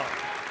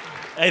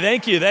Hey,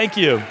 thank you. Thanks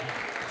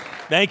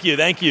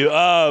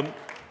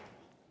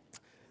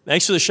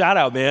for the shout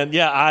out, man.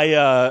 Yeah,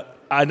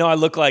 I know I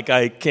look like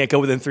I can't go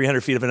within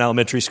 300 feet of an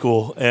elementary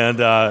school, and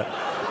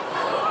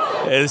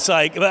it's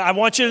like, I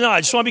want you to know, I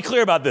just want to be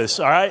clear about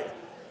this, all right?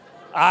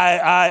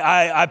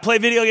 I play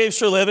video games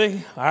for a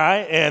living, all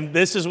right? And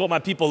this is what my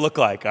people look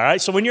like, all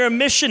right? So when you're a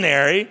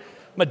missionary,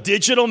 I'm a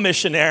digital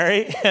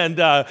missionary, and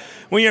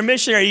when you're a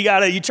missionary,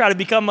 you try to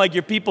become like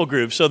your people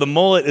group. So the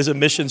mullet is a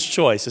missions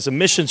choice. It's a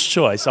missions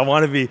choice. I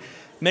want to be,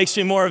 makes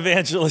me more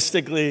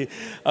evangelistically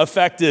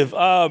effective.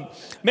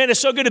 Man, it's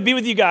so good to be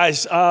with you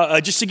guys.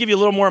 Just to give you a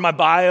little more of my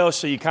bio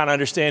so you kind of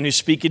understand who's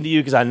speaking to you,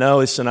 because I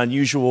know it's an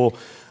unusual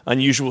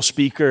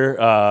speaker,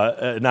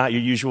 not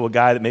your usual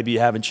guy that maybe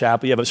you have in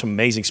chapel. You have some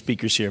amazing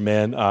speakers here,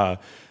 man.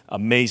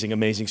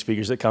 Amazing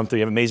speakers that come through.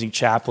 You have amazing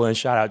chaplain.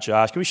 Shout out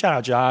Josh. Can we shout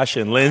out Josh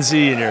and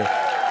Lindsay and your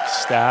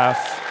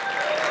staff?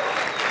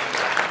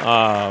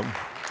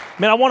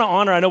 Man, I want to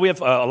honor, I know we have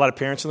a lot of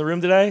parents in the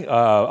room today.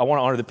 I want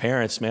to honor the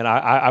parents, man.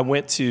 I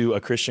went to a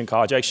Christian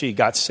college. I actually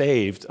got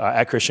saved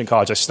at Christian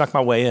college. I snuck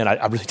my way in.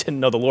 I really didn't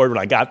know the Lord when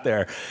I got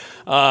there.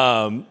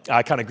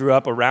 I kind of grew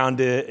up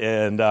around it,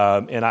 and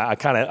I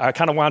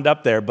kind of wound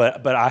up there.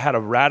 But I had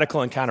a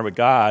radical encounter with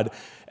God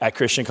at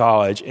Christian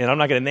college, and I'm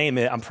not going to name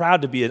it. I'm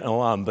proud to be an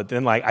alum, but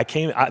then I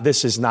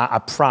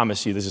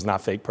promise you, this is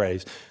not fake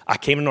praise. I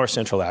came to North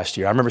Central last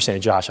year. I remember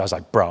saying to Josh, I was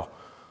like, bro,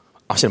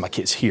 I'm sending my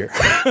kids here.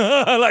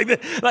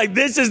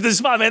 This is the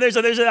spot, man. I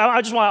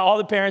just want all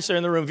the parents that are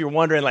in the room, if you're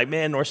wondering,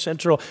 man, North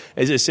Central,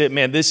 is this it?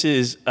 Man, this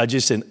is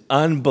just an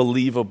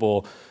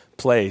unbelievable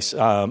place.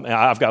 And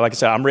I've got, like I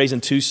said, I'm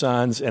raising 2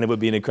 sons, and it would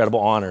be an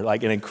incredible honor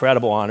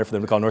for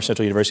them to call North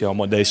Central University home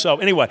one day. So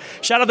anyway,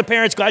 shout out to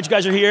parents. Glad you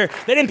guys are here.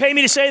 They didn't pay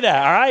me to say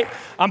that, all right?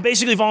 I'm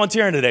basically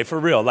volunteering today, for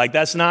real.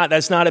 That's not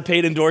a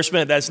paid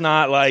endorsement. That's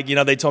not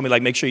they told me,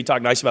 make sure you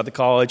talk nice about the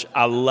college.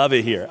 I love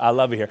it here.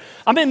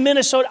 I'm in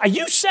Minnesota.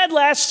 You said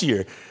last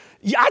year.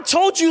 I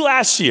told you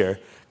last year,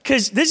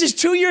 because this is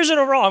 2 years in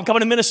a row. I'm coming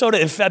to Minnesota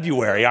in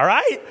February, all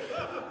right?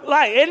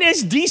 And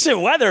it's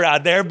decent weather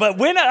out there, but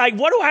what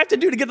do I have to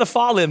do to get the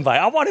fall invite?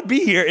 I want to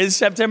be here in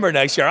September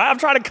next year. I'm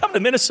trying to come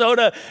to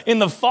Minnesota in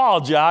the fall,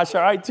 Josh,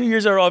 all right? 2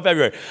 years in a row in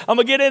February. I'm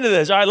going to get into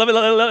this, all right?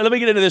 Let me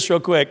get into this real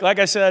quick. Like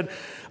I said,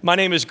 my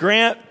name is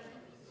Grant.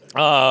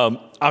 I'm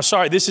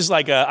sorry, this is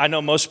I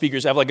know most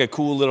speakers have a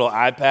cool little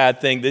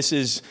iPad thing. This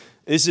is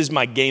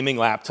my gaming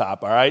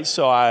laptop, all right?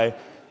 So I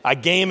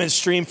game and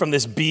stream from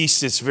this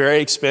beast. It's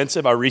very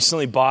expensive. I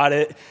recently bought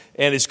it,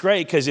 and it's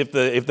great because if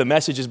the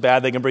message is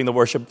bad, they can bring the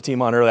worship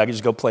team on early. I can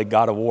just go play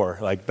God of War,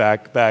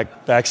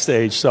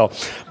 backstage. So,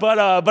 but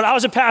I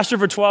was a pastor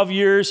for 12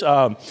 years.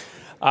 I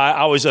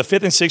was a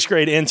 5th and 6th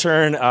grade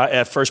intern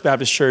at First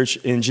Baptist Church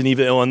in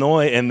Geneva,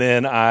 Illinois, and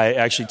then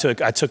I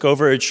took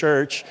over a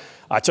church.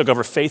 I took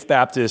over Faith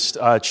Baptist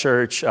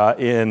Church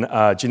in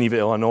Geneva,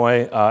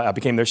 Illinois. I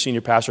became their senior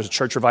pastor. It's a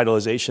church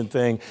revitalization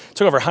thing.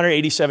 Took over a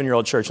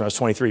 187-year-old church when I was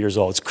 23 years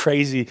old. It's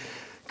crazy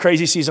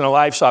season of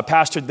life. So I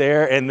pastored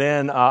there, and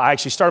then I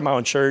actually started my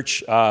own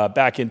church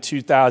back in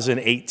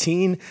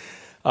 2018.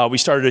 We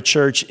started a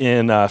church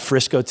in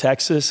Frisco,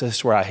 Texas.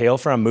 That's where I hail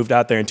from. Moved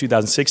out there in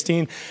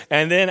 2016.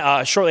 And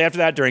then shortly after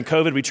that, during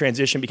COVID, we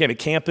transitioned, became a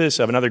campus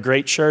of another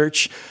great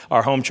church,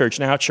 our home church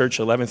now, Church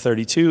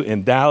 1132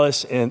 in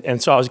Dallas.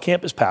 And so I was a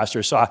campus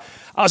pastor. So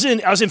I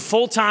was in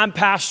full-time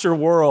pastor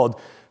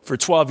world for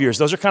 12 years.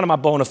 Those are kind of my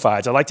bona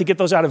fides. I like to get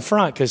those out in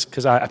front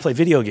because I play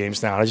video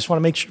games now. And I just want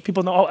to make sure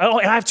people know. Oh,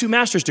 and I have 2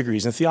 master's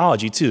degrees in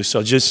theology too.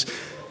 So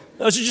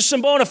those are just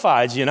some bona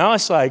fides,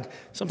 It's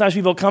sometimes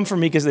people come for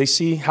me because they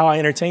see how I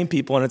entertain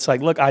people, and it's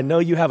look, I know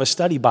you have a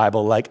study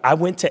Bible. I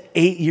went to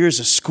 8 years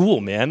of school,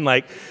 man.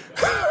 I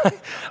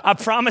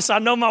promise I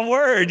know my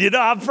word,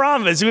 I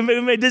promise. We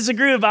may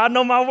disagree, but I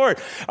know my word.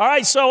 All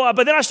right, so,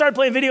 but then I started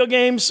playing video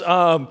games.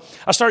 I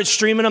started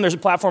streaming them. There's a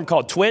platform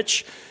called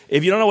Twitch.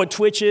 If you don't know what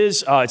Twitch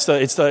is, it's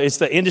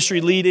the industry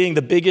leading,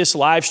 the biggest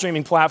live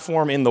streaming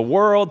platform in the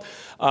world.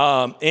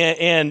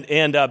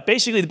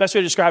 Basically the best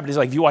way to describe it is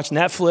if you watch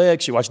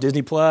Netflix, you watch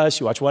Disney Plus,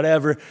 you watch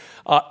whatever.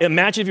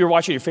 Imagine if you're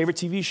watching your favorite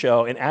TV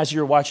show, and as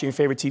you're watching your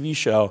favorite TV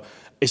show,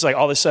 it's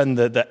all of a sudden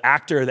the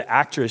actor, the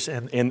actress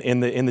in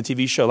the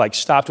TV show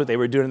stopped what they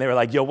were doing, and they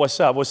were yo, what's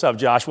up,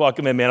 Josh?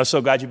 Welcome in, man. I'm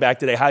so glad you're back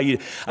today.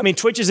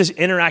 Twitch is this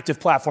interactive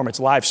platform. It's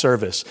live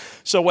service.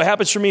 So what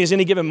happens for me is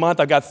any given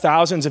month, I've got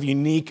thousands of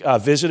unique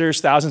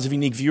visitors, thousands of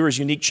unique viewers,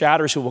 unique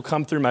chatters who will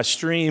come through my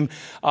stream,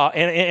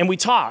 and we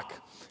talk.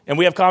 And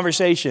we have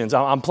conversations.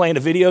 I'm playing a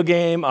video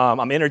game.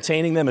 I'm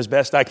entertaining them as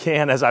best I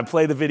can as I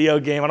play the video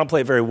game. I don't play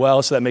it very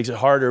well, so that makes it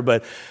harder,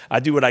 but I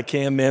do what I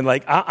can, man.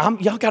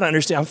 Y'all got to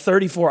understand, I'm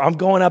 34. I'm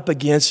going up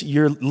against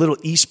your little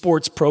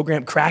esports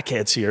program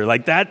crackheads here.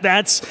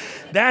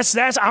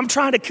 That's I'm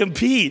trying to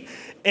compete.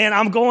 And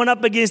I'm going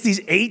up against these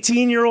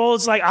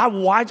 18-year-olds.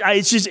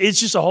 It's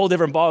just a whole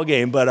different ball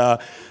game.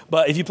 But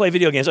if you play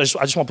video games, I just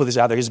want to put this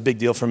out there. It's a big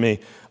deal for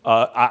me.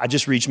 I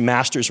just reached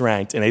Masters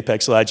ranked in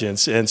Apex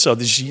Legends, and so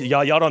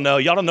y'all don't know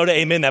to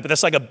amen that, but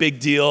that's a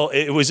big deal.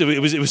 It was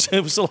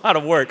a lot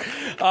of work.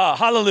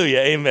 Hallelujah,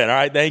 amen. All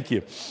right, thank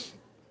you.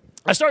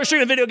 I started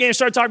streaming video games,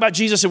 started talking about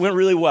Jesus. It went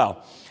really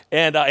well.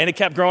 And it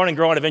kept growing and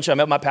growing. Eventually, I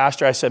met my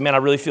pastor. I said, man, I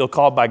really feel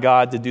called by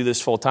God to do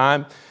this full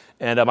time.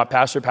 And my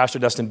pastor, Pastor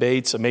Dustin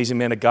Bates, amazing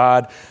man of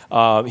God,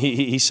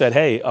 he said,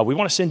 hey, we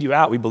want to send you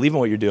out. We believe in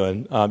what you're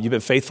doing. You've been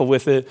faithful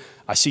with it.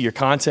 I see your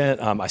content.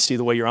 I see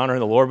the way you're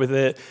honoring the Lord with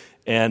it.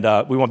 And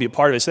we want to be a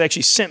part of it. So they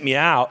actually sent me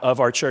out of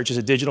our church as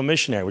a digital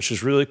missionary, which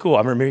was really cool. I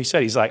remember he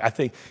said, he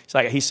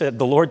said,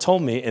 the Lord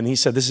told me, and he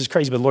said, this is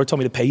crazy, but the Lord told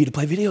me to pay you to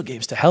play video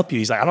games to help you.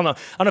 He's like, I don't know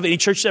if any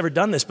church has ever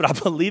done this, but I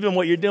believe in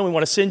what you're doing. We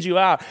want to send you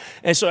out.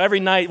 And so every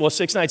night,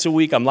 6 nights a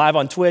week, I'm live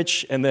on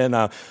Twitch, and then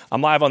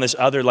I'm live on this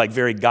other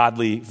very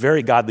godly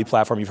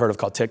platform you've heard of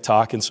called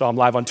TikTok. And so I'm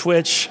live on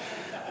Twitch,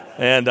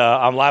 and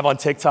I'm live on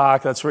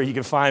TikTok. That's where you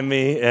can find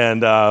me.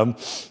 And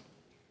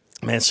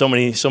man, so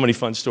many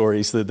fun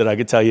stories that I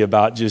could tell you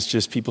about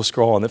just people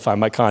scrolling that find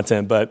my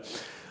content. But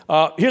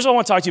here's what I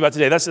want to talk to you about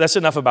today. That's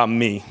enough about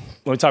me.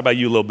 Let me talk about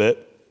you a little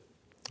bit,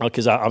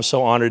 because I'm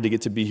so honored to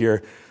get to be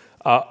here.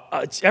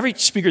 Every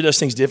speaker does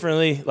things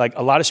differently. Like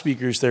a lot of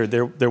speakers,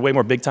 they're way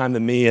more big time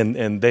than me,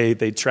 and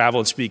they travel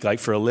and speak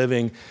for a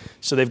living.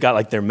 So they've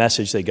got their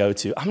message they go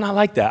to. I'm not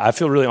like that. I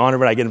feel really honored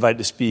when I get invited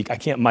to speak. I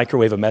can't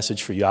microwave a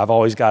message for you. I've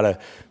always got to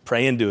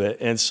pray into it.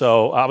 And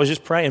so I was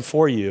just praying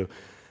for you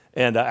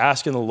and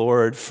asking the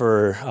Lord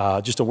for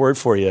just a word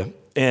for you.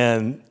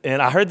 And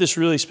I heard this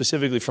really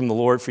specifically from the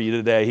Lord for you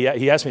today.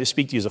 He asked me to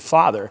speak to you as a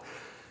father.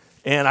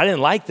 And I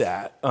didn't like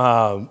that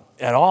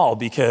at all,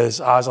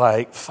 because I was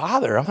like,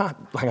 Father,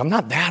 I'm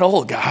not that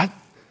old, God.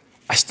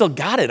 I still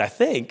got it, I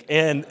think.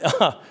 And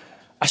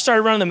I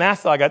started running the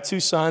math, though. I got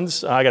 2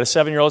 sons. I got a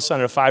 7-year-old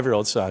son and a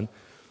 5-year-old son.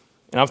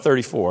 And I'm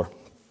 34.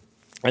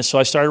 And so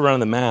I started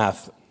running the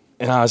math.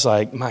 And I was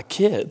like, my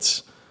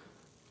kids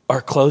are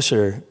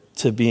closer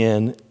to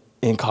being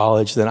in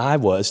college than I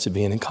was to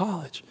being in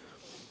college.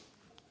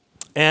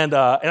 And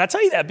I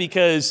tell you that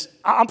because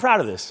I'm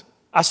proud of this.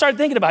 I started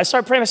thinking about it. I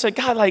started praying. I said,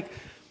 God,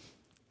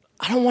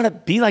 I don't want to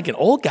be like an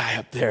old guy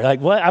up there.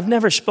 What? I've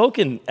never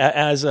spoken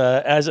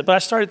but I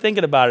started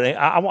thinking about it.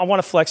 I want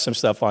to flex some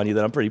stuff on you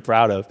that I'm pretty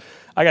proud of.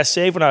 I got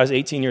saved when I was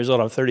 18 years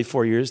old. I'm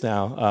 34 years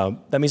now.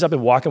 That means I've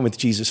been walking with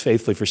Jesus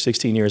faithfully for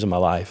 16 years of my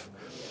life.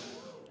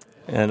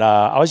 And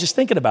I was just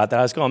thinking about that.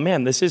 I was going,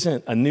 man, this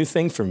isn't a new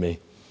thing for me.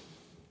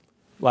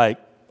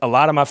 A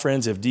lot of my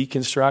friends have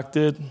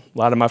deconstructed. A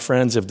lot of my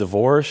friends have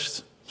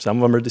divorced. Some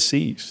of them are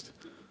deceased.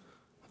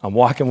 I'm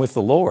walking with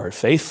the Lord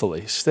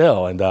faithfully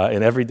still, and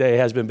every day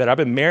has been better. I've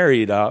been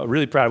married.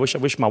 Really proud. I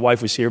wish my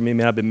wife was here. Man,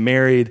 I've been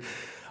married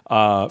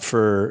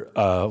for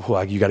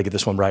you got to get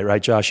this one right,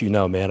 Josh?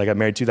 Man. I got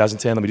married in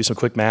 2010. Let me do some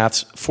quick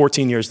maths.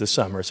 14 years this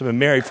summer. So I've been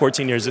married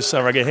 14 years this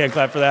summer. I get a hand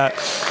clap for that.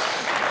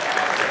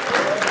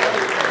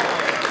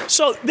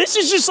 So this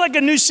is just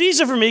a new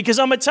season for me, because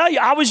I'm going to tell you,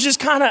 I was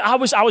just I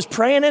was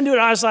praying into it.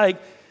 And I was like,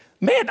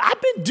 man,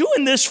 I've been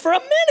doing this for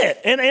a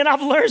minute, and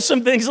I've learned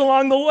some things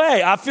along the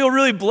way. I feel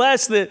really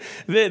blessed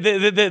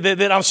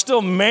that I'm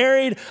still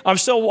married. I'm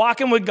still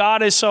walking with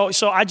God. And so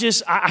I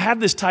have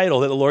this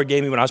title that the Lord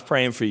gave me when I was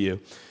praying for you,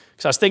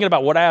 because I was thinking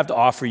about what I have to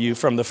offer you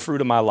from the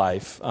fruit of my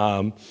life.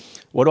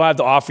 What do I have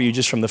to offer you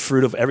just from the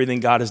fruit of everything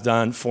God has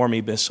done for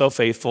me, been so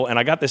faithful? And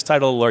I got this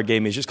title the Lord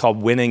gave me. It's just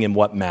called Winning in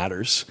What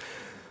Matters.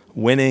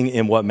 Winning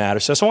in what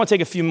matters. So I want to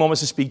take a few moments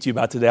to speak to you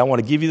about today. I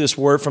want to give you this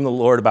word from the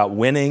Lord about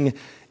winning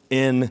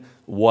in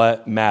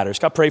what matters.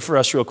 God, pray for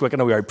us real quick. I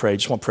know we already prayed.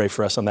 Just want to pray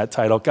for us on that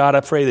title. God, I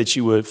pray that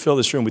you would fill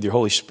this room with your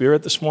Holy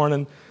Spirit this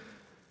morning.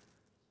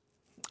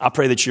 I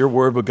pray that your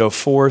word would go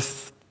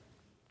forth.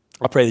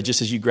 I pray that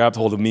just as you grabbed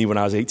hold of me when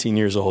I was 18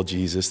 years old,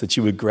 Jesus, that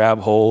you would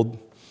grab hold,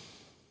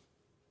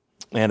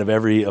 and of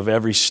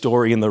every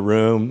story in the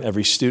room,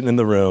 every student in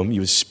the room, you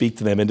would speak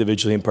to them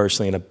individually and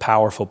personally in a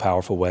powerful,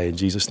 powerful way. In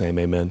Jesus' name,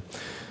 amen.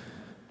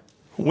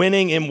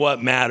 Winning in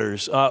what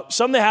matters.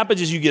 Something that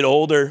happens as you get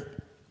older,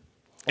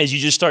 as you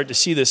just start to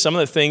see this, some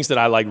of the things that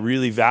I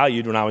really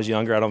valued when I was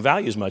younger, I don't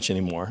value as much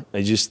anymore.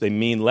 They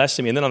mean less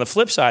to me. And then on the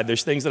flip side,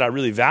 there's things that I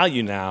really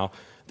value now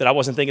that I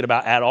wasn't thinking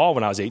about at all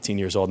when I was 18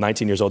 years old,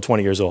 19 years old,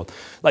 20 years old.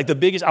 I'm a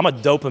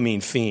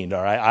dopamine fiend,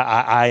 all right?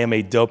 I am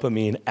a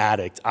dopamine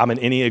addict. I'm an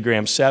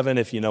Enneagram 7,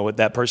 if you know what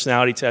that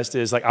personality test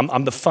is.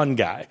 I'm the fun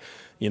guy,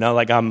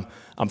 I'm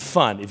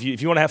fun. If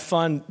you want to have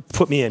fun,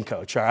 put me in,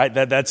 coach, all right?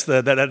 That's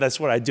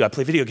what I do. I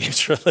play video games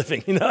for a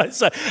living,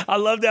 So I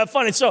love to have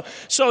fun. And so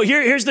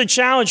here's the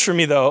challenge for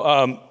me,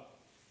 though.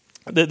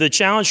 The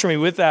challenge for me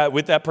with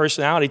that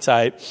personality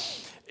type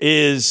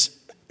is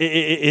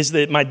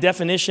that my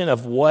definition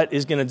of what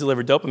is going to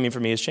deliver dopamine for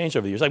me has changed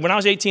over the years. When I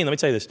was 18, let me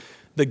tell you this,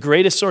 the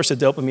greatest source of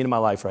dopamine in my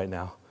life right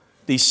now,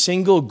 the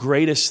single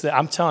greatest,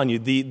 I'm telling you,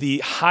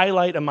 the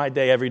highlight of my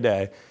day every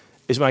day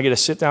is when I get to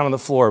sit down on the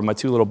floor with my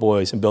 2 little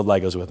boys and build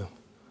Legos with them.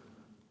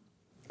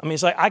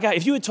 It's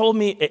if you had told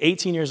me at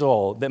 18 years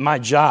old that my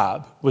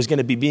job was going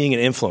to be being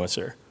an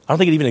influencer, I don't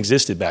think it even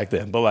existed back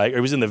then, but it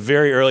was in the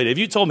very early days. If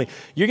you told me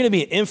you're going to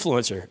be an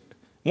influencer,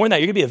 more than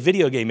that, you're going to be a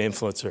video game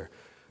influencer.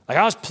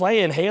 I was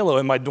playing Halo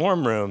in my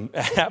dorm room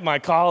at my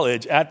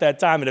college at that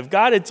time. And if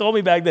God had told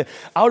me back then,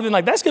 I would have been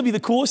like, that's going to be the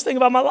coolest thing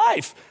about my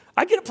life.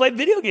 I get to play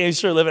video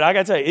games for a living. I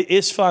got to tell you,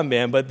 it's fun,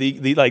 man. But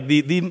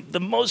the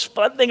most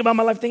fun thing about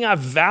my life, thing I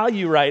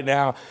value right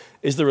now,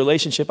 is the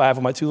relationship I have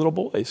with my two little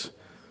boys.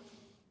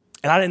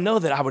 And I didn't know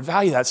that I would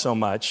value that so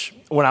much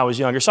when I was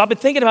younger. So I've been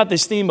thinking about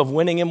this theme of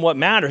winning in what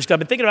matters. I've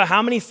been thinking about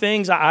how many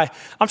things I'm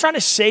trying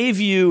to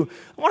save you.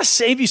 I want to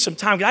save you some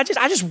time. I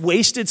just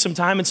wasted some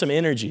time and some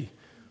energy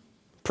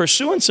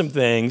pursuing some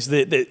things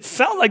that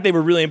felt like they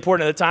were really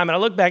important at the time. And I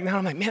look back now,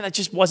 I'm like, man, that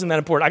just wasn't that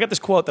important. I got this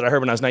quote that I heard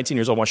when I was 19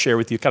 years old I want to share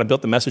with you, kind of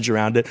built the message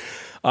around it.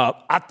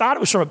 I thought it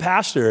was from a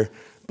pastor,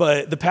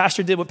 but the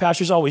pastor did what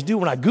pastors always do.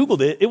 When I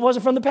Googled it, it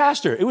wasn't from the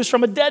pastor. It was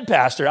from a dead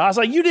pastor. I was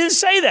like, you didn't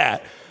say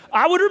that.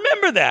 I would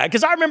remember that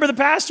because I remember the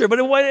pastor, but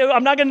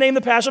I'm not going to name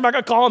the pastor. I'm not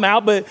going to call him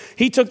out, but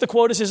he took the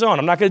quote as his own.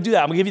 I'm not going to do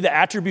that. I'm going to give you the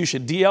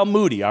attribution, D.L.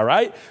 Moody, all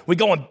right? We're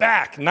going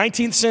back,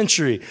 19th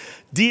century.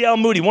 D.L.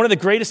 Moody, one of the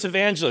greatest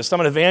evangelists.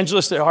 I'm an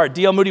evangelist at heart.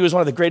 D.L. Moody was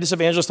one of the greatest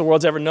evangelists the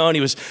world's ever known. He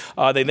was,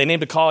 they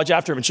named a college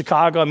after him in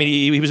Chicago. I mean,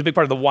 he was a big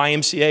part of the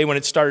YMCA when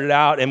it started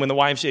out. And when the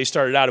YMCA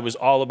started out, it was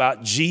all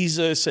about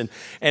Jesus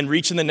and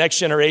reaching the next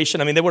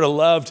generation. I mean, they would have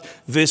loved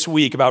this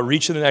week about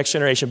reaching the next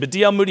generation. But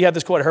D.L. Moody had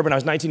this quote I heard when I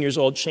was 19 years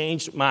old,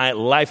 changed my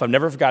life. I've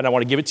never forgotten. I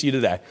want to give it to you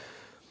today.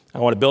 I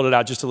want to build it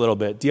out just a little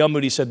bit. D.L.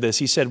 Moody said this.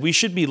 He said, we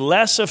should be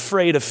less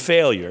afraid of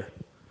failure.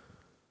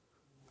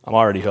 I'm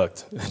already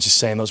hooked. Just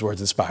saying those words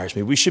inspires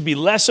me. We should be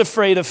less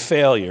afraid of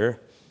failure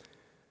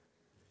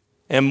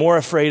and more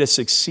afraid of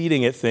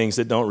succeeding at things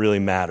that don't really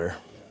matter.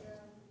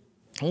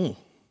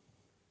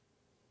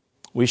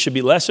 We should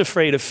be less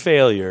afraid of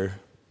failure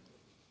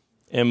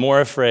and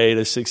more afraid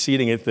of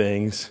succeeding at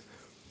things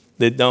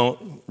that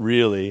don't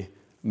really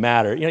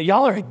matter. You know,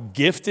 y'all are a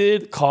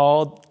gifted,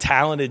 called,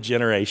 talented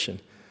generation.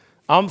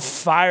 I'm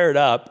fired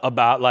up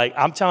about,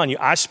 I'm telling you,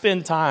 I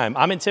spend time,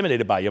 I'm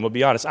intimidated by you, I'm going to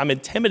be honest. I'm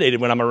intimidated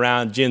when I'm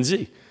around Gen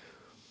Z.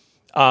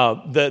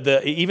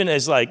 Even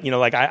as I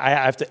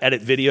have to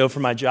edit video for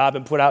my job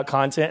and put out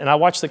content, and I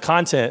watch the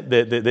content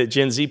that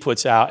Gen Z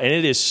puts out, and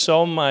it is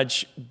so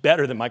much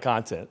better than my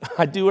content.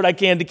 I do what I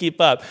can to keep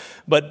up,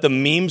 but the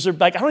memes are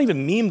I don't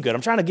even meme good.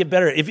 I'm trying to get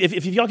better.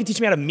 If y'all can teach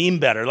me how to meme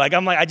better,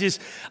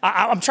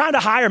 I'm trying to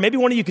hire. Maybe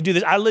one of you could do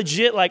this.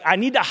 I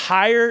need to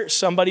hire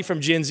somebody from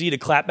Gen Z to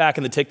clap back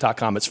in the TikTok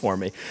comments for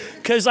me,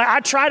 because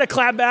I try to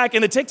clap back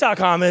in the TikTok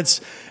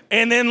comments.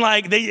 And then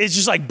it's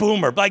just like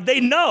boomer. They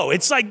know.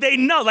 It's like they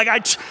know. I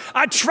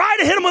try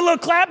to hit them with a little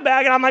clap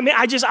back, and I'm like, man,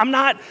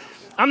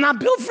 I'm not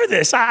built for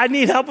this. I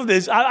need help with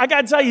this. I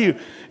got to tell you,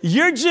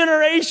 your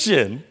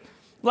generation,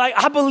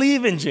 I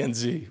believe in Gen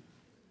Z.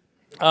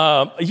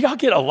 Y'all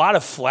get a lot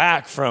of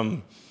flack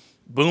from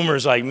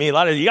boomers like me.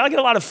 Y'all get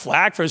a lot of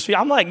flack from people.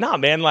 I'm like, nah,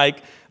 man,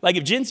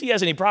 if Gen Z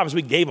has any problems,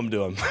 we gave them to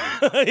them.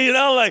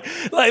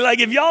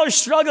 If y'all are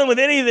struggling with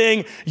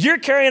anything, you're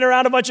carrying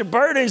around a bunch of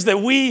burdens that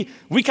we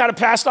kind of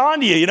passed on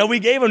to you. You know, we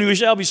gave them to you,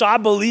 Shelby. So I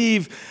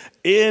believe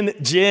in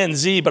Gen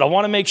Z, but I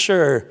want to make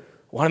sure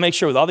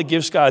with all the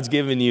gifts God's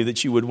given you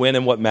that you would win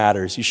in what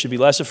matters. You should be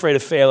less afraid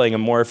of failing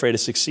and more afraid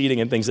of succeeding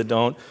in things that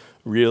don't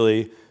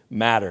really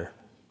matter.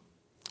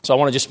 So I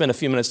want to just spend a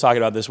few minutes talking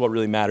about this, what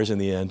really matters in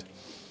the end.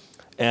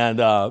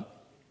 And I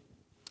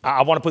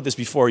want to put this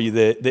before you,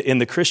 that in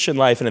the Christian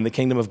life and in the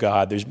kingdom of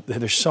God,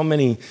 there's so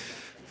many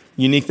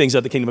unique things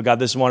about the kingdom of God.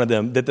 This is one of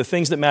them, that the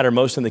things that matter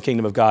most in the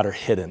kingdom of God are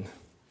hidden.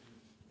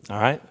 All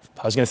right? If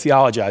I was going to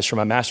theologize for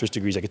my master's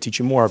degrees, I could teach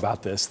you more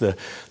about this. Some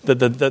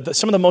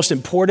of the most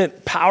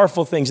important,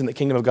 powerful things in the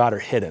kingdom of God are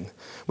hidden.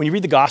 When you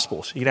read the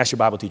Gospels, you can ask your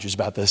Bible teachers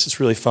about this. It's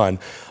really fun.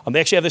 They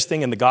actually have this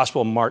thing in the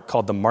Gospel of Mark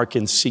called the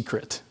Markan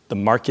secret. The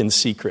Markan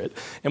secret.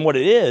 And what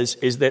it is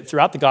that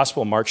throughout the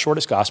Gospel of Mark,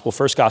 shortest gospel,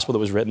 first gospel that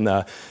was written,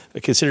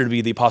 considered to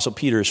be the Apostle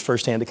Peter's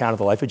firsthand account of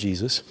the life of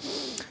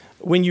Jesus.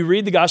 When you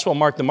read the Gospel of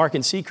Mark, the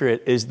Markan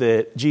secret is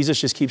that Jesus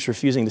just keeps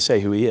refusing to say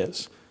who he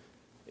is.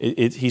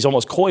 He's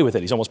almost coy with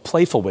it. He's almost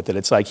playful with it.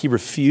 It's like he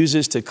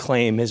refuses to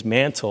claim his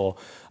mantle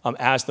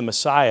as the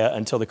Messiah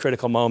until the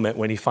critical moment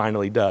when he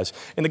finally does.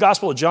 In the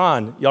Gospel of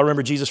John, y'all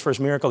remember Jesus' first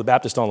miracle? The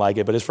Baptists don't like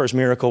it, but his first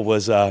miracle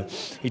was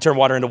he turned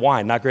water into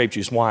wine, not grape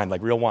juice, wine,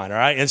 like real wine, all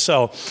right? And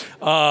so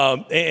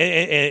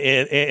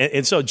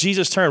so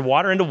Jesus turned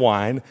water into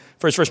wine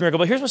for his first miracle.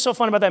 But here's what's so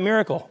fun about that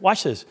miracle.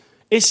 Watch this.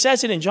 It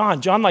says it in John.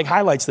 John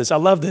highlights this. I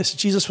love this.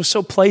 Jesus was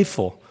so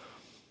playful.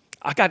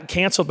 I got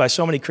canceled by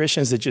so many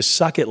Christians that just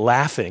suck at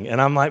laughing. And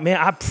I'm like, man,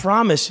 I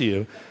promise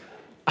you,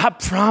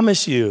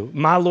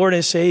 my Lord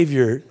and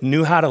Savior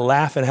knew how to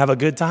laugh and have a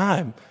good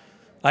time.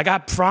 I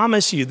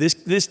promise you,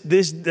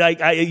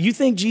 you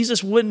think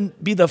Jesus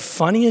wouldn't be the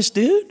funniest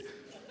dude?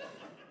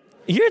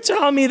 You're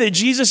telling me that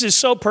Jesus is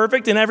so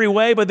perfect in every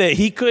way, but that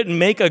he couldn't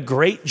make a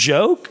great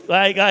joke?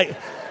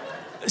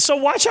 So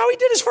watch how he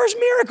did his first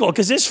miracle,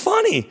 because it's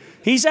funny.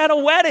 He's at a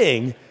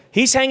wedding.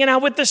 He's hanging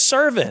out with the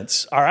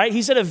servants, all right?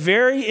 He's at a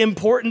very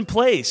important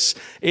place.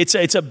 It's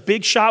a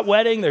big shot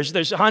wedding.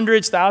 There's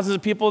hundreds, thousands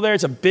of people there.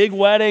 It's a big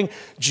wedding.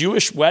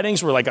 Jewish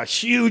weddings were a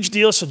huge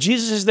deal. So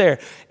Jesus is there,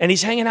 and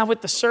he's hanging out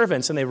with the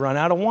servants, and they run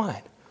out of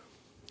wine.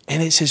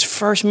 And it's his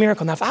first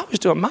miracle. Now, if I was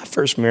doing my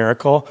first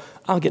miracle,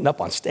 I'm getting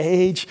up on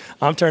stage.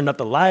 I'm turning up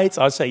the lights.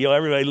 I'll say, yo,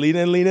 everybody lean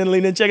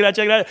in, check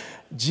it out.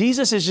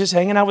 Jesus is just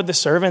hanging out with the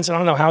servants. And I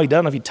don't know how he does. I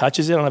don't know if he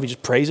touches it. I don't know if he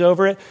just prays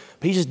over it.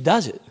 But he just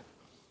does it.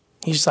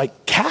 He's just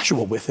like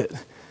casual with it.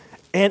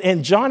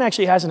 And John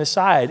actually has an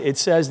aside. It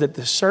says that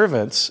the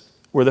servants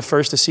were the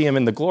first to see him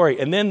in the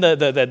glory. And then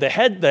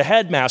the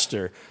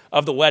headmaster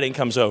of the wedding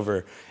comes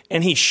over.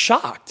 And he's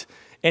shocked.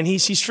 And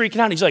he's freaking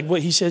out. He's like,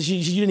 what? He says, you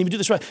didn't even do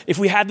this right. If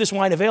we had this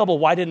wine available,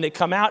 why didn't it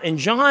come out? And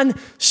John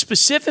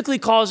specifically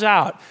calls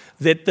out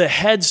that the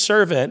head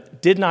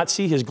servant did not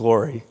see his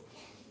glory,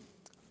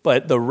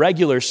 but the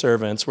regular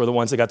servants were the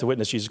ones that got to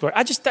witness Jesus' glory.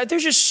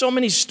 There's just so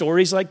many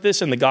stories like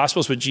this in the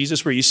Gospels with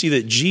Jesus where you see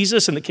that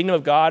Jesus and the kingdom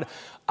of God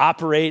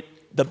operate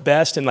the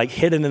best in like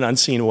hidden and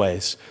unseen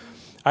ways.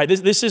 All right,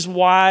 this is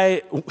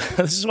why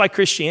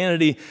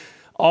Christianity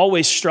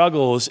always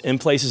struggles in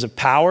places of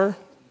power.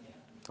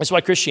 That's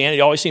why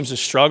Christianity always seems to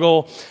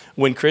struggle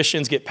when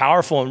Christians get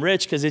powerful and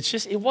rich, because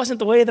it wasn't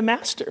the way of the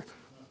master.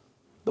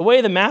 The way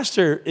of the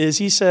master is,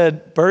 he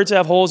said, birds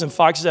have holes and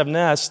foxes have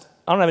nests.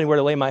 I don't have anywhere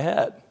to lay my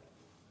head.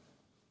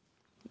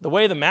 The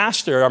way of the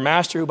master, our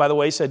master, who, by the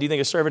way, said, do you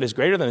think a servant is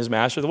greater than his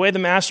master? The way of the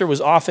master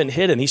was often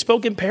hidden. He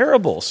spoke in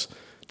parables.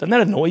 Doesn't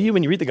that annoy you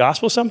when you read the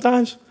gospel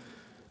sometimes?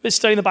 I've been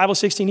studying the Bible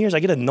 16 years. I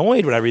get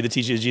annoyed when I read the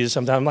teachings of Jesus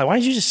sometimes. I'm like, why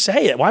didn't you just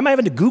say it? Why am I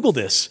having to Google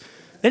this?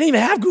 They didn't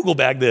even have Google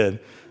back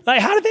then. Like,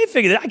 how did they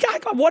figure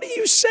that? What are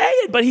you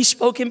saying? But he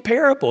spoke in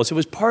parables.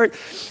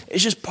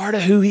 It's just part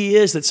of who he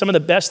is. That's some of the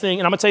best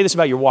thing. And I'm going to tell you this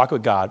about your walk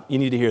with God. You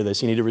need to hear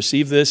this. You need to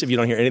receive this if you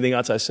don't hear anything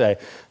else I say.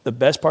 The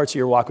best parts of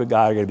your walk with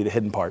God are going to be the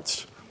hidden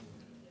parts.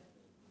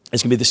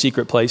 It's going to be the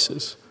secret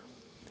places.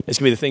 It's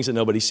going to be the things that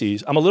nobody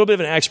sees. I'm a little bit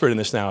of an expert in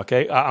this now,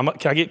 okay?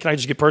 Can I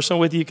just get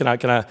personal with you? I'm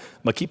going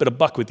to keep it a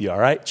buck with you, all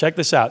right? Check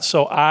this out.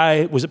 So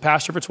I was a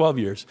pastor for 12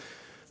 years.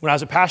 When I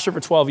was a pastor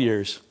for 12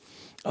 years,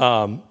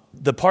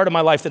 the part of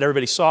my life that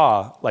everybody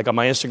saw, like on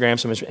my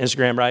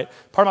Instagram, right?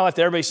 Part of my life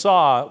that everybody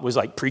saw was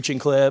like preaching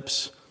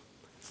clips,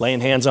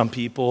 laying hands on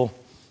people,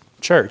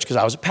 church, because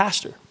I was a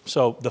pastor.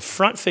 So the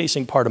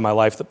front-facing part of my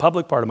life, the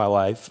public part of my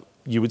life,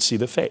 you would see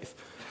the faith.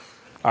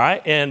 All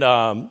right? And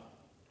I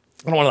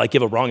don't want to like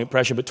give a wrong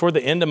impression, but toward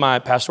the end of my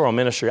pastoral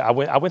ministry, I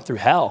went through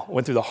hell. I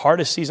went through the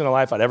hardest season of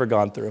life I'd ever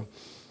gone through.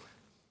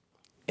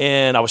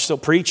 And I was still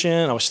preaching,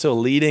 I was still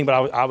leading,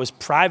 but I was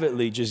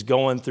privately just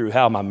going through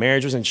hell. My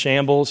marriage was in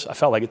shambles. I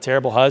felt like a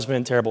terrible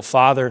husband, terrible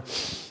father.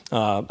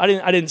 I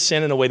didn't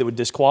sin in a way that would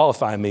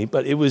disqualify me,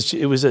 but it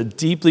was a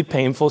deeply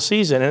painful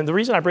season. And the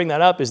reason I bring that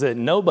up is that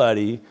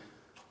nobody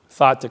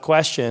thought to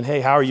question,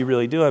 hey, how are you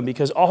really doing?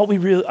 Because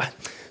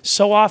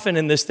so often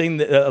in this thing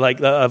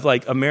of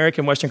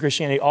American Western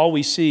Christianity, all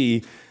we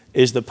see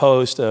is the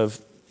post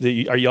of,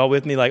 are you all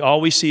with me? Like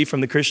all we see from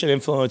the Christian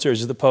influencers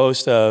is the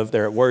post of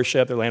they're at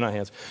worship, they're laying on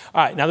hands.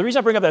 All right, now the reason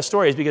I bring up that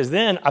story is because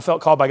then I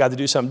felt called by God to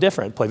do something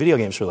different, play video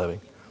games for a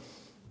living.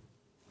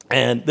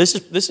 And this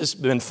has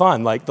been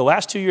fun. Like the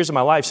last 2 years of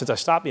my life since I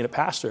stopped being a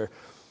pastor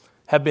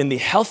have been the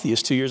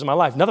healthiest 2 years of my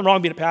life. Nothing wrong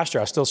with being a pastor.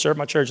 I still serve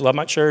my church, love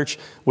my church,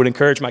 would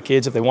encourage my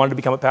kids if they wanted to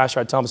become a pastor.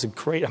 I'd tell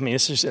them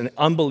it's just an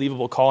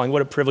unbelievable calling.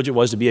 What a privilege it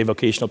was to be a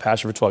vocational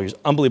pastor for 12 years.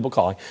 Unbelievable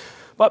calling.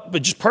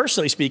 But just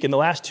personally speaking, the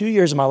last 2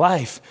 years of my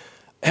life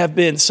have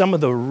been some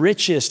of the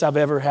richest I've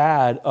ever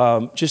had,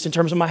 just in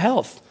terms of my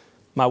health,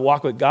 my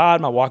walk with God,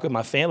 my walk with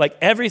my family. Like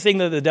everything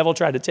that the devil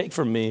tried to take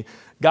from me,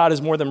 God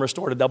has more than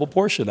restored a double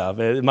portion of.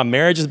 My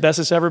marriage is the best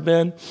it's ever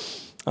been.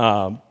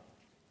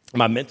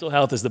 My mental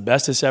health is the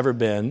best it's ever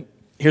been.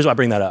 Here's why I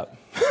bring that up.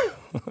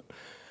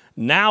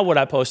 Now what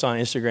I post on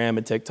Instagram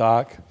and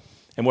TikTok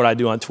and what I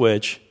do on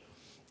Twitch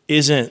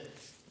isn't,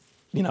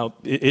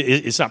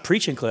 it's not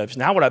preaching clips.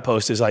 Now what I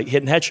post is like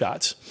hitting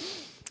headshots.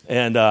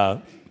 And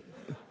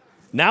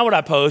now what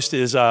I post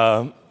is,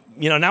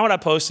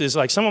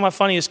 like some of my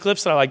funniest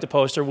clips that I like to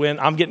post are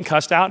when I'm getting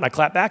cussed out and I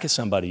clap back at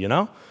somebody,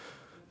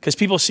 Because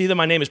people see that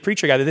my name is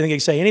Preacher Guy. They think they can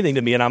say anything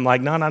to me. And I'm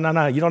like, no.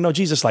 You don't know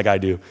Jesus like I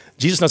do.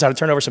 Jesus knows how to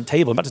turn over some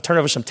tables. I'm about to turn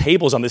over some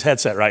tables on this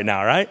headset right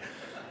now, right?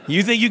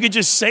 You think you could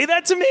just say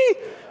that to me?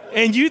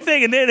 And you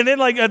think, and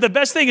then the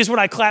best thing is when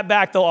I clap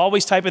back, they'll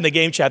always type in the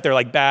game chat. They're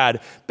like, bad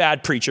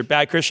preacher,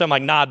 bad Christian. I'm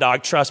like, nah,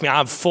 dog, trust me.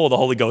 I'm full of the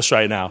Holy Ghost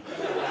right now.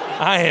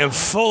 I am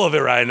full of it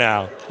right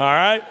now. All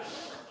right?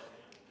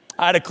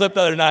 I had a clip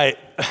the other night.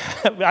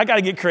 I got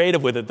to get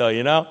creative with it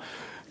though,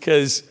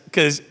 Because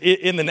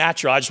in the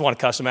natural, I just want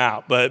to cuss them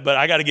out. But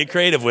I got to get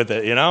creative with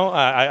it,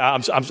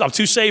 I'm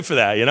too saved for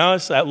that,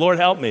 It's that, Lord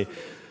help me.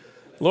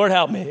 Lord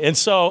help me. And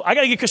so I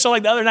got to get, so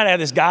like the other night I had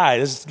this guy,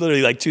 this is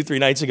literally like 2-3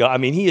 nights ago. I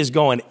mean, he is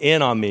going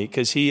in on me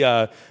because we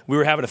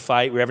were having a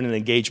fight. We were having an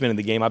engagement in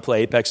the game I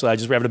play, Apex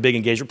Legends. We were having a big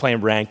engagement playing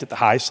ranked at the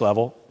highest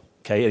level.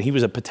 Okay. And he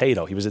was a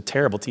potato. He was a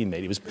terrible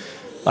teammate. He was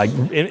like,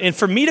 and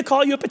for me to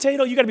call you a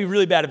potato, you got to be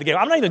really bad at the game.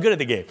 I'm not even good at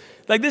the game.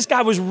 Like this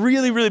guy was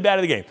really, really bad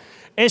at the game.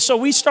 And so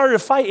we started a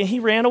fight and he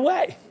ran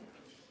away.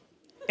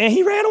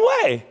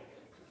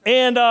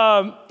 And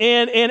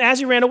as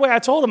he ran away, I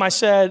told him, I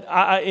said,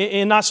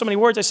 in not so many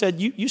words, I said,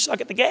 you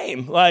suck at the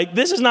game. Like,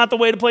 this is not the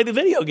way to play the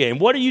video game.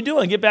 What are you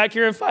doing? Get back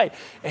here and fight.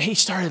 And he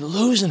started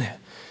losing it.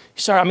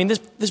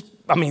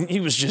 He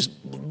was just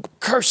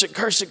cursing.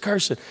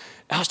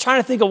 I was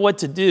trying to think of what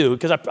to do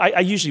because I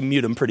usually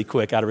mute him pretty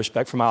quick out of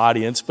respect for my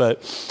audience.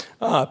 But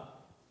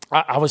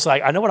I was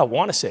like, I know what I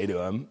want to say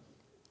to him,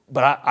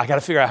 but I got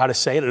to figure out how to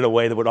say it in a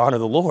way that would honor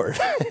the Lord.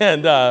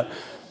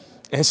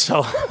 And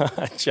so,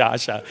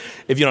 Josh,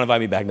 if you don't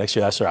invite me back next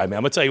year, that's all right, man.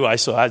 I'm going to tell you what I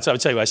saw. I'll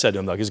tell you what I said to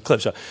him, though, because the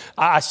clip show.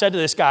 I said to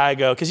this guy, I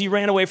go, because he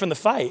ran away from the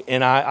fight,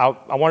 and I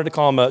wanted to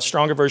call him a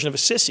stronger version of a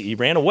sissy. He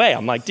ran away.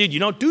 I'm like, dude,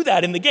 you don't do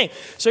that in the game.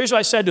 So here's what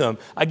I said to him.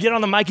 I get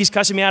on the mic. He's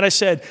cussing me out. I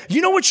said,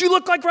 you know what you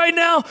look like right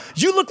now?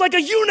 You look like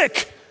a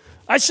eunuch.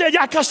 I said,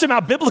 yeah, I cussed him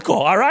out biblical,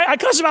 all right? I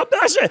cussed him out.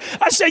 I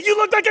said, you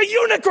look like a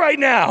eunuch right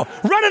now,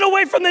 running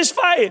away from this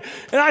fight.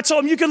 And I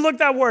told him, you can look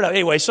that word up.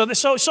 Anyway, so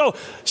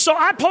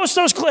I post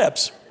those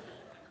clips.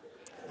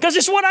 Because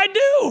it's what I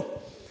do.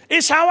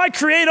 It's how I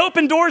create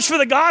open doors for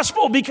the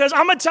gospel. Because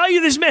I'm going to tell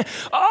you this, man.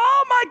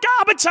 Oh, my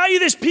God, I'm going to tell you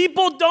this.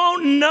 People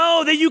don't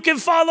know that you can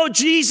follow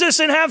Jesus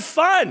and have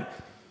fun.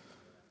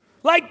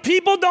 Like,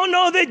 people don't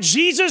know that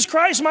Jesus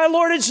Christ, my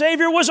Lord and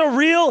Savior, was a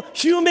real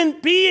human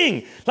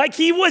being. Like,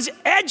 he was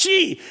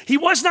edgy. He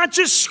was not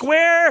just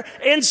square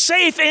and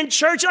safe in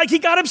church. Like, he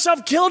got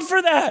himself killed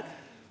for that.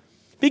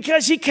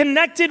 Because he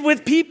connected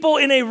with people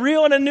in a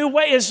real and a new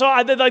way. And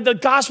so the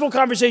gospel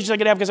conversations I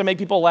can have because I make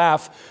people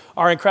laugh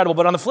are incredible.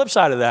 But on the flip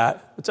side of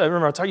that,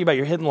 remember, I'm talking about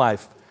your hidden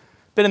life.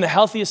 Been in the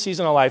healthiest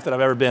season of life that I've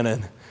ever been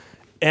in.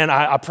 And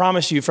I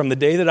promise you, from the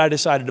day that I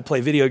decided to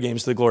play video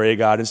games to the glory of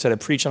God instead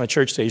of preach on a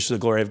church stage to the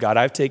glory of God,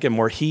 I've taken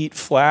more heat,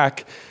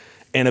 flack,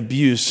 and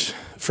abuse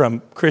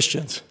from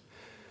Christians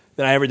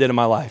than I ever did in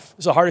my life.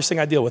 It's the hardest thing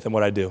I deal with in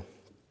what I do.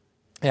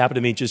 It happened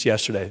to me just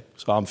yesterday.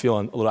 So I'm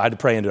feeling a little, I had to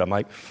pray into it. I'm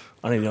like,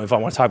 I don't even know if I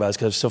want to talk about this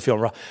because I'm still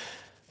feeling raw.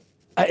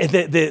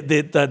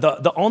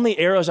 The only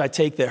arrows I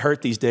take that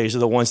hurt these days are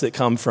the ones that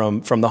come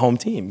from the home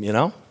team, you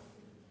know?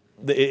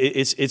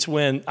 It's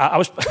when I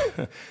was,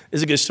 this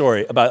is a good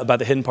story about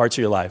the hidden parts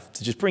of your life,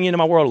 to just bring you into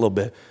my world a little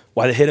bit,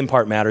 why the hidden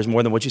part matters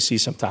more than what you see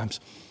sometimes.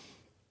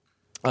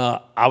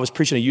 I was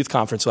preaching a youth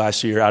conference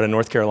last year out in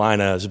North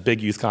Carolina. It was a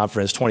big youth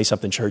conference,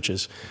 20-something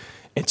churches.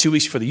 And 2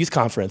 weeks before the youth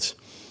conference,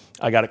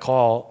 I got a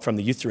call from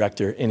the youth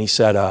director, and he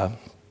said,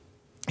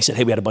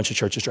 hey, we had a bunch of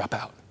churches drop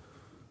out.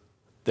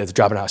 They're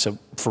dropping out. I said,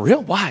 for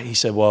real? Why? He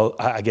said, well,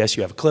 I guess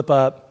you have a clip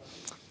up.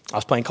 I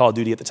was playing Call of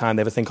Duty at the time.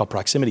 They have a thing called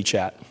proximity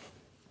chat.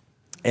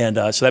 And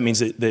so that means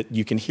that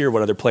you can hear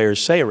what other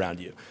players say around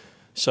you.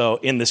 So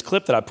in this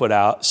clip that I put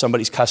out,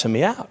 somebody's cussing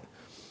me out.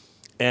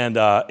 And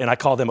I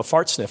call them a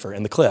fart sniffer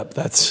in the clip.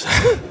 That's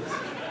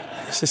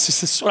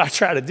this is what I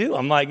try to do.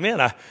 I'm like,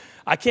 man,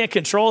 I can't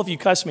control if you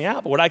cuss me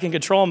out, but what I can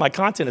control in my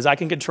content is I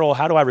can control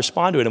how do I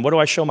respond to it and what do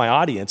I show my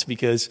audience,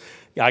 because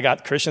I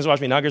got Christians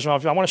watching me, non-Christians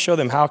watching me. I want to show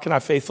them how can I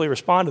faithfully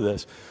respond to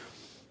this.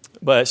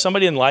 But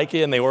somebody didn't like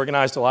it, and they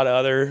organized a lot of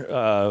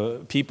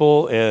other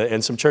people,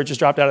 and some churches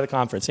dropped out of the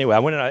conference. Anyway, I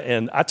went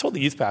and I told the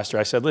youth pastor,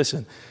 I said,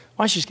 listen,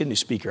 why don't you just get a new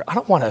speaker? I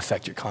don't want to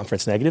affect your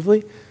conference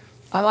negatively.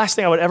 The last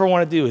thing I would ever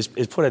want to do is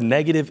put a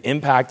negative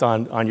impact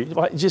on your,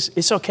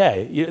 it's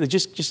okay.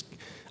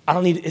 I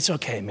don't need, it's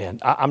okay, man.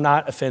 I'm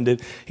not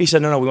offended. He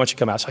said, no, we want you to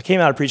come out. So I came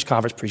out and preached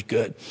conference, preached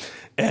good.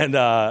 And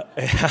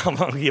I'm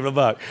going to give it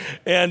 $1.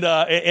 And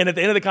at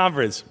the end of the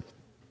conference,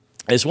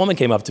 this woman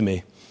came up to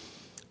me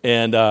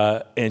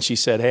and she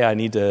said, hey, I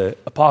need to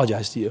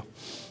apologize to you.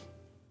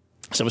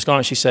 I said, what's going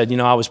on? She said,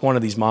 I was one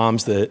of these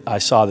moms that I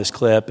saw this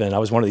clip, and I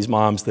was one of these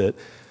moms that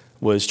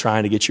was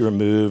trying to get you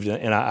removed.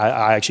 And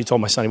I actually told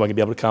my son he wasn't going to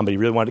be able to come, but he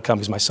really wanted to come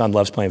because my son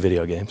loves playing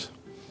video games.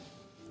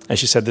 And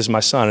she said, this is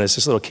my son, and it's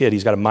this little kid.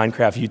 He's got a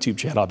Minecraft YouTube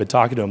channel. I've been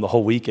talking to him the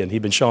whole weekend.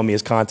 He'd been showing me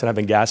his content. I've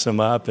been gassing him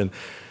up. And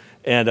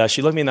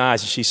she looked me in the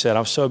eyes, and she said,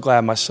 I'm so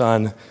glad my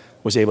son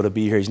was able to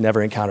be here. He's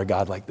never encountered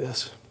God like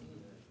this.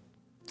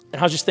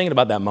 And I was just thinking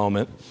about that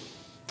moment.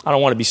 I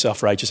don't want to be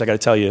self-righteous. I got to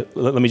tell you,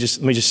 let me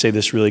just say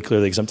this really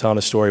clearly, because I'm telling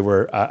a story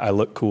where I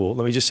look cool.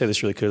 Let me just say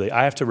this really clearly.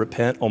 I have to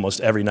repent almost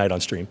every night on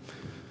stream.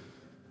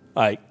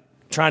 Like,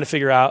 trying to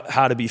figure out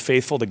how to be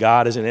faithful to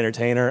God as an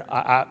entertainer.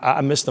 I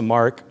miss the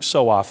mark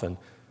so often.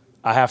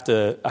 I have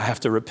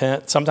to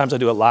repent. Sometimes I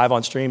do it live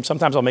on stream.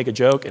 Sometimes I'll make a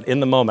joke, and in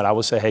the moment I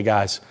will say, hey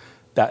guys,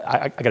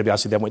 I got to be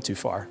honest with you, that went too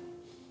far.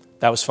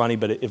 That was funny,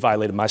 but it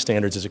violated my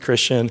standards as a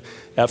Christian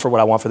for what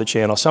I want for the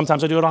channel.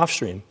 Sometimes I do it off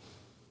stream.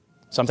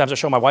 Sometimes I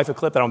show my wife a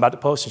clip that I'm about to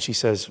post, and she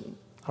says,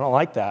 I don't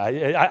like that.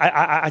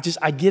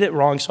 I get it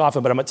wrong so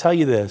often, but I'm going to tell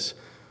you this,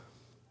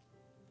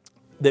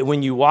 that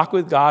when you walk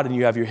with God and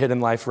you have your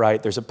hidden life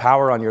right, there's a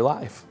power on your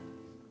life.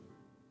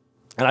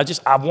 And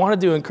I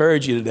wanted to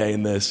encourage you today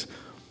in this.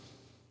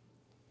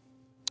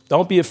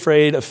 Don't be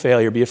afraid of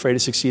failure. Be afraid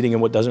of succeeding in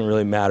what doesn't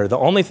really matter. The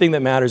only thing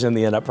that matters in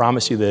the end, I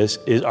promise you this,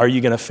 is are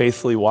you going to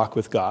faithfully walk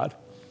with God?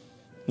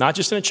 Not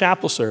just in a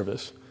chapel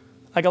service.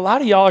 Like, a lot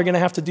of y'all are going to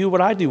have to do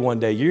what I do one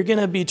day. You're going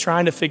to be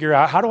trying to figure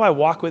out, how do I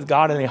walk with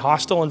God in a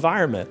hostile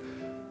environment?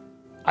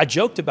 I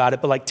joked about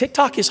it, but like,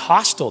 TikTok is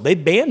hostile. They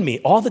ban me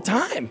all the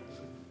time.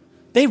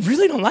 they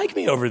really don't like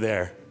me over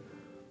there.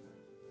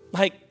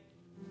 Like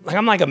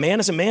I'm like, a man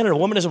is a man and a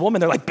woman is a woman.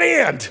 They're like,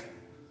 banned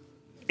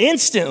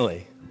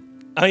instantly.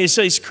 I mean,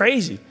 it's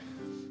crazy.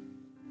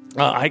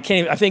 I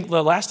think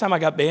the last time I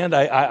got banned,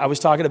 I was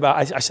talking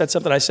about, I said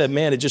something, I said,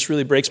 man, it just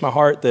really breaks my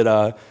heart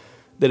that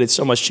it's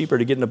so much cheaper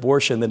to get an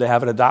abortion than to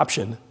have an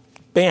adoption.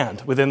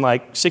 Banned within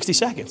like 60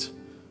 seconds.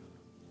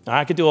 Now,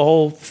 I could do a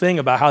whole thing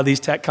about how these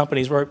tech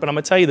companies work, but I'm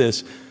going to tell you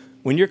this.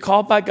 When you're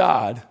called by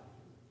God,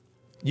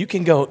 you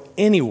can go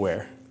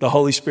anywhere the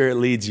Holy Spirit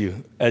leads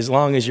you as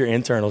long as your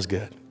internal's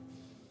good.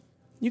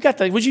 You got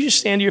that? Would you just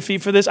stand to your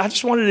feet for this? I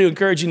just wanted to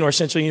encourage you, North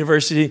Central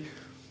University.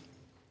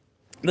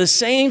 The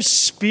same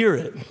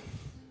Spirit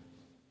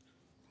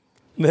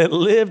that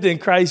lived in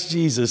Christ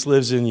Jesus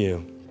lives in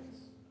you.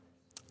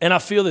 And I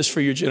feel this for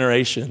your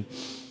generation.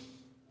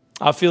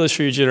 I feel this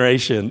for your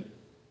generation.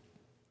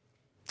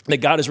 That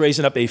God is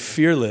raising up a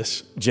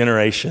fearless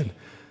generation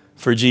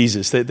for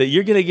Jesus. That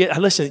you're going to get,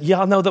 listen,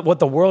 y'all know that what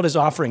the world is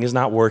offering is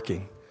not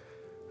working.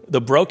 The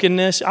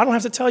brokenness, I don't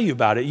have to tell you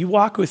about it. You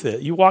walk with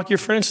it. You walk your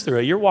friends through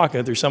it. You're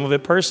walking through some of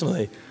it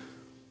personally.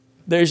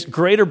 There's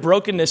greater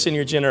brokenness in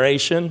your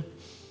generation,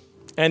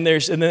 and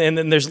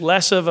then there's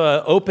less of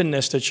an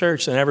openness to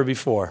church than ever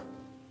before.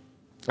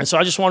 And so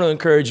I just want to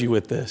encourage you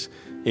with this.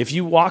 If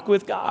you walk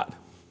with God,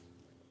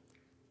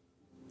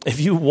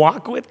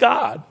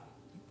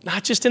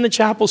 not just in the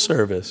chapel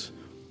service,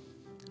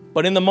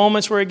 but in the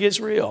moments where it gets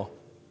real,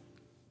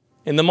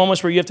 in the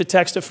moments where you have to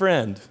text a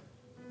friend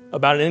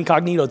about an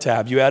incognito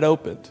tab you had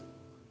opened,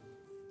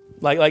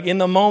 like in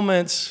the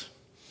moments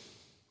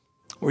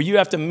where you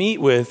have to meet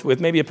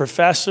with maybe a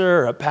professor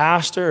or a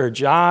pastor or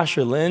Josh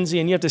or Lindsay,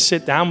 and you have to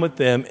sit down with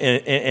them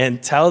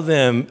and tell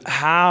them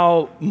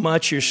how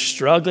much you're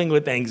struggling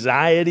with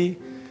anxiety.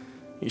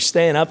 You're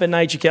staying up at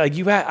night.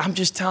 I'm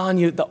just telling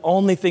you, the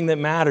only thing that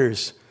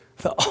matters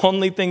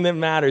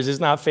is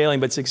not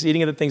failing, but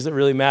succeeding at the things that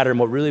really matter. And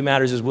what really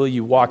matters is, will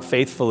you walk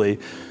faithfully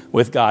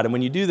with God? And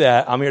when you do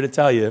that, I'm here to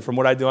tell you, from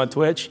what I do on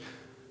Twitch,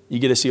 you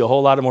get to see a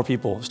whole lot of more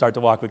people start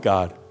to walk with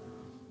God.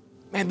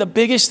 Man, the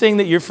biggest thing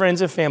that your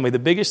friends and family, the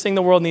biggest thing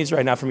the world needs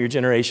right now from your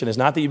generation is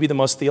not that you be the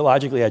most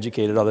theologically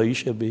educated, although you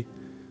should be.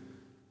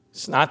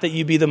 It's not that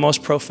you be the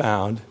most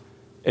profound.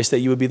 It's that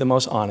you would be the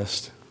most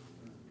honest.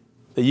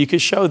 That you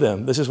could show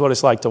them, this is what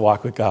it's like to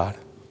walk with God.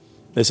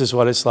 This is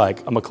what it's like.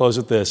 I'm going to close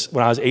with this.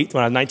 When I was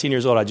 19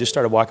 years old, I just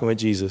started walking with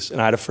Jesus, and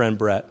I had a friend,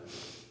 Brett.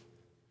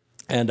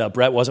 And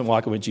Brett wasn't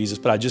walking with Jesus,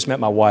 but I just met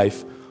my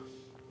wife.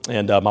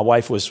 And my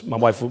wife was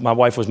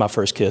my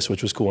first kiss,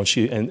 which was cool.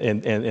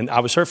 And I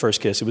was her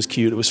first kiss. It was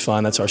cute. It was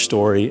fun. That's our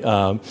story.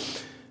 I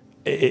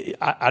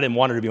didn't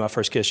want her to be my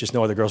first kiss. Just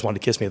no other girls wanted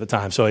to kiss me at the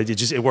time. So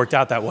it worked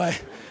out that way.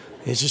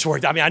 It just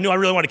worked. I mean, I knew I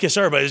really wanted to kiss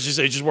her, but it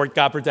just worked.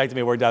 God protected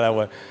me. It worked out that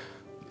way.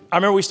 I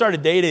remember we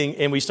started dating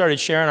and we started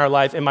sharing our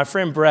life. And my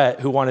friend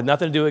Brett, who wanted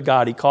nothing to do with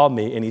God, he called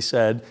me and he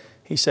said,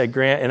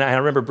 Grant, and I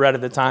remember Brett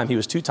at the time, he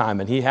was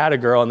two-timing. He had a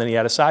girl and then he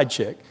had a side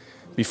chick.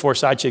 Before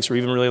side chicks were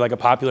even really like a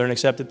popular and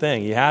accepted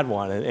thing. He had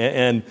one.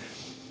 And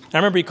I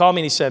remember he called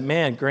me and he said,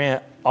 man,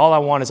 Grant, all I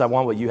want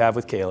what you have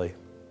with Kaylee.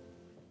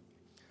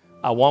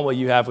 I want what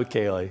you have with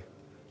Kaylee.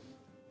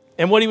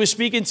 And what he was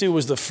speaking to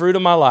was the fruit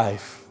of my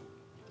life,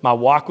 my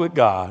walk with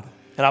God.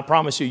 And I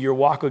promise you, your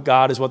walk with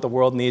God is what the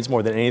world needs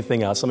more than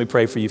anything else. Let me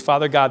pray for you.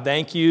 Father God,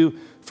 thank you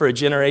for a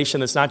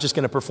generation that's not just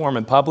going to perform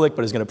in public,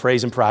 but is going to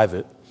praise in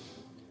private.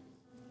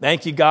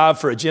 Thank you, God,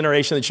 for a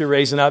generation that you're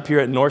raising up here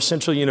at North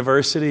Central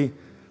University.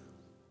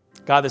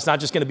 God, that's not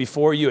just going to be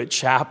for you at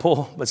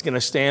chapel, but it's going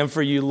to stand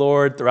for you,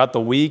 Lord, throughout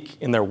the week,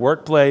 in their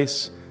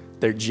workplace,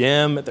 their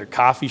gym, at their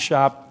coffee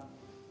shop,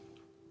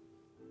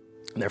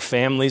 and their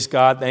families,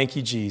 God. Thank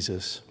you,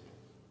 Jesus.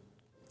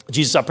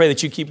 Jesus, I pray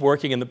that you keep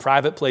working in the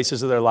private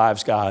places of their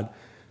lives, God.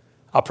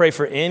 I'll pray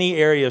for any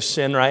area of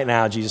sin right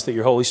now, Jesus, that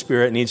your Holy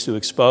Spirit needs to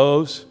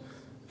expose,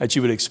 that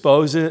you would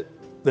expose it,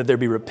 that there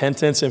be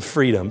repentance and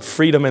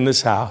freedom in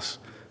this house.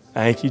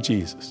 Thank you,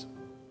 Jesus.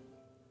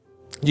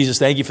 Jesus,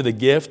 thank you for the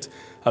gift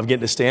of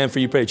getting to stand for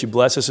you. Pray that you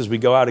bless us as we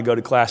go out and go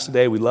to class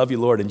today. We love you,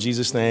 Lord. In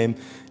Jesus' name,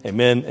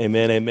 amen,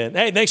 amen, amen.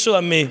 Hey, thanks for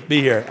letting me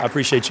be here. I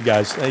appreciate you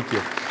guys. Thank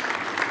you.